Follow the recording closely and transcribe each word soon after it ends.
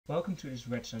Welcome to this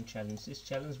Redstone challenge. This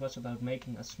challenge was about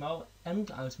making a small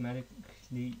and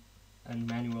automatically and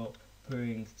manual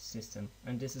brewing system,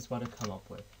 and this is what I come up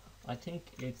with. I think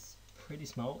it's pretty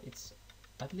small. It's,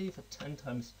 I believe, a 10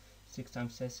 times 6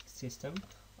 times 6 system,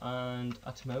 and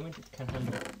at the moment it can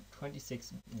handle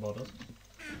 26 bottles.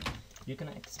 You can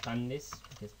expand this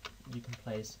because you can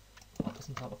place hoppers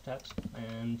on top of that,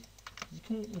 and you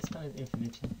can expand it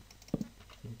infinitely.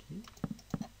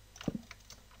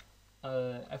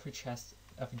 Every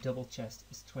double chest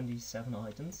is 27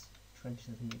 items.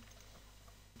 27.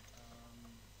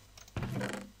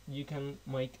 You can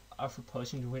make every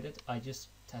potion with it. I just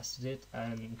tested it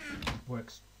and it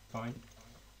works fine.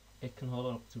 It can hold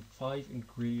up to 5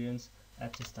 ingredients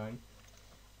at this time,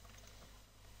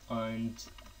 and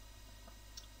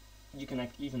you can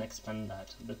even expand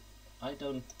that. But I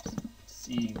don't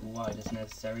see why that's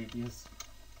necessary, because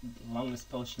the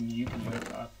longest potion you can make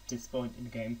at this point in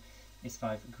the game is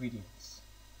 5 ingredients.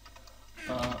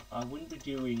 I wouldn't be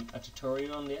doing a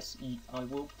tutorial on this. I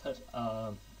will put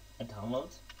a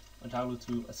download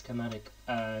to a schematic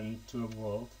and to a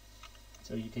world,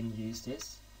 so you can use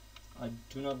this. I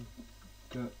do not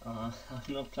go. I'm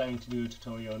not planning to do a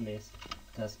tutorial on this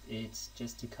because it's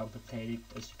just too complicated,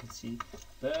 as you can see.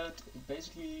 But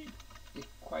basically, it's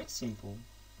quite simple.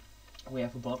 We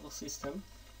have a bottle system.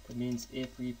 That means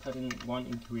if we put in one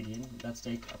ingredient, let's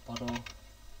take a bottle.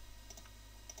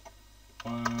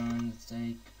 Let's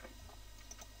take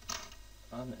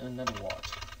another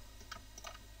water.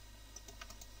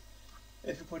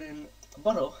 If you put in a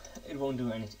bottle, it won't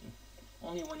do anything.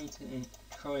 Only when you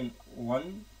throw in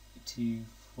 1 to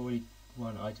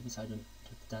 41 items, it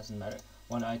doesn't matter,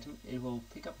 one item, it will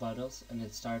pick up bottles and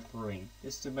it start brewing.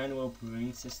 This is the manual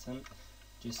brewing system.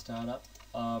 Just start up.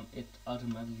 It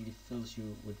automatically fills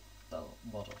you with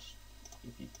bottles.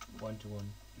 If you want to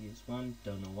use one,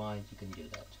 don't know why, you can do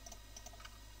that.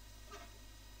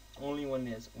 Only when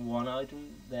there's one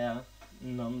item there,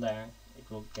 none there, it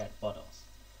will get bottles.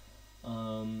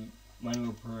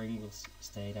 Manual brewing will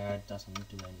stay there, it doesn't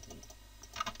do anything.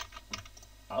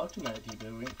 Automatically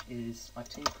brewing is, I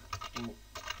think,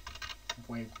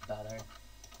 way better.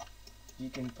 You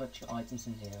can put your items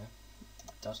in here,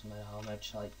 doesn't matter how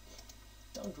much. I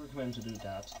don't recommend to do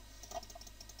that.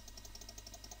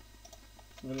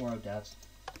 Don't worry about that.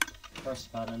 Press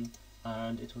the button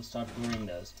and it will start brewing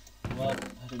those. Well,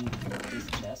 put in this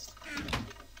chest.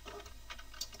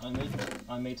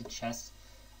 I made a chest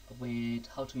with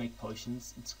how to make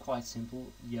potions. It's quite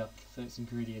simple. You have the first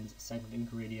ingredient, second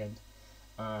ingredient,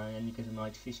 and you get a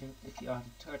night vision. If you add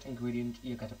a third ingredient,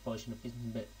 you get a potion of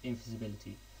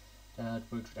invisibility. That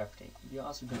works with everything. You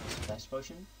also get a splash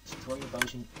potion, stronger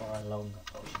potion, or a longer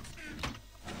potion.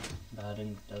 By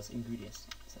adding those ingredients.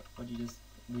 So what you just,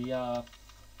 we have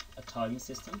a time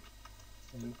system.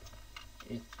 So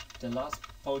if the last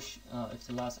potion,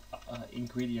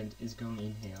 ingredient is going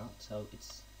in here, so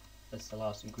that's the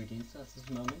last ingredient at this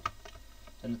moment,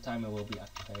 then the timer will be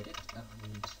activated,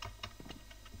 and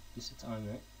use the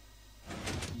timer.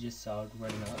 You just saw it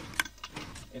running out.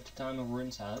 If the timer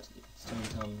runs out, it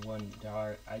turns on when there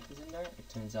are items in there, it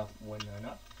turns off when they're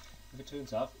not. If it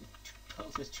turns off, it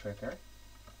pulls this trigger,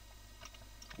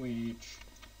 which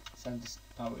sends this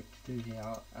power to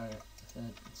here,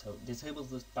 so disables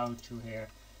this power to here,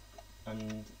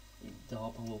 and the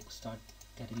hopper will start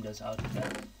getting those out of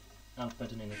there. I'll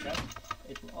put it in the chat.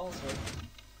 It will also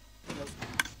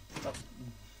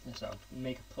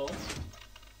make a pulse,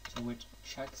 so it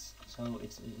checks, so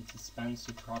it spans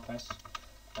the droppers,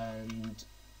 and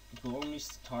it will only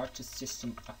start the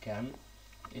system again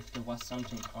if there was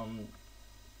something on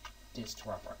this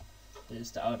dropper. This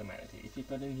is the automatically. If you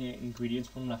put in here ingredients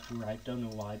from left to right, don't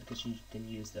know why, because you can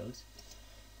use those.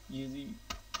 You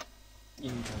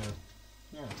kind of,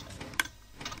 yeah, it's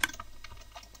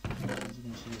kind of, as you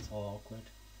can see, it's all awkward.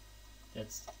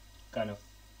 That's kind of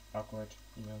awkward,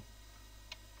 you know.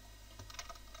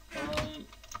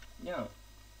 Yeah,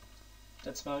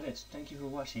 that's about it. Thank you for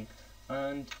watching.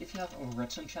 And if you have a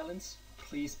redstone challenge,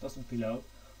 please post it below.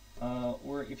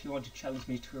 Or if you want to challenge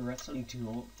me to a redstone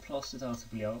duel, post it also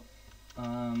below.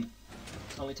 The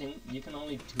only thing, you can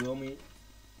only duel me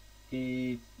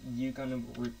if you're gonna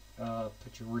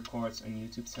put your records on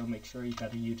YouTube, so make sure you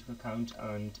got a YouTube account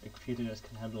and a computer that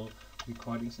can handle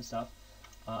recordings and stuff.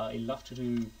 I love to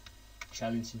do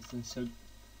challenges, and so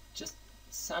just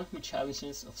send me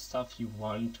challenges of stuff you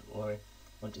want or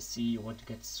want to see, or want to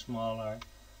get smaller.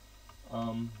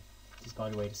 This is, by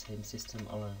the way, the same system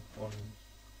on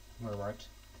Word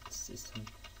system.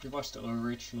 It was the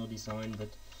original design, but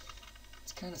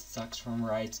it kind of sucks from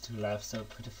right to left, so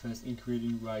put the first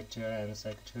ingredient right there and the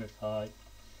second, third, 5.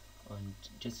 and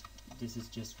this is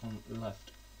just from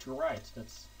left to right.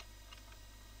 That's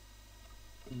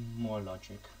more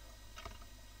logic.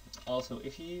 Also,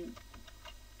 if you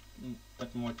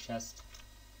put more chest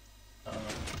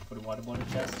for the water bottle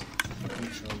chest,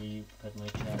 make sure you put my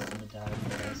chest in the down,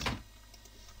 because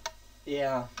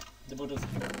yeah, the bottles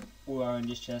who are in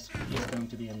this chest is going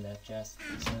to be in that chest.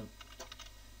 So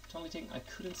the only thing I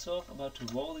couldn't solve about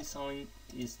the wall design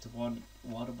is the one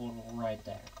water bottle right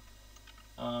there.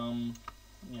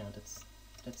 Yeah,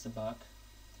 that's a bug.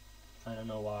 I don't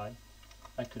know why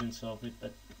I couldn't solve it,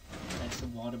 but it's a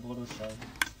water bottle, so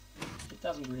it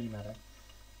doesn't really matter.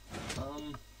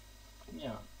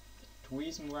 Yeah, the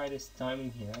reason why this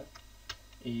diamond here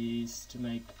is to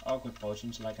make awkward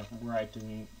potions like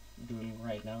I'm doing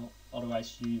right now.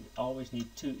 Otherwise you always need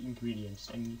 2 ingredients,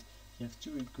 and if you have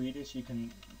 2 ingredients you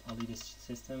can delete this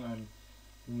system and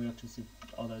remove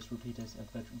all those repeaters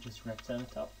and put just redstone on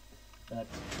top. But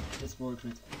this works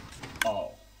with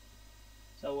all.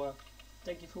 So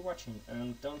thank you for watching,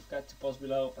 and don't forget to post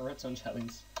below a redstone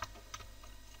challenge,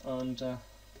 and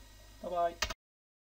bye bye.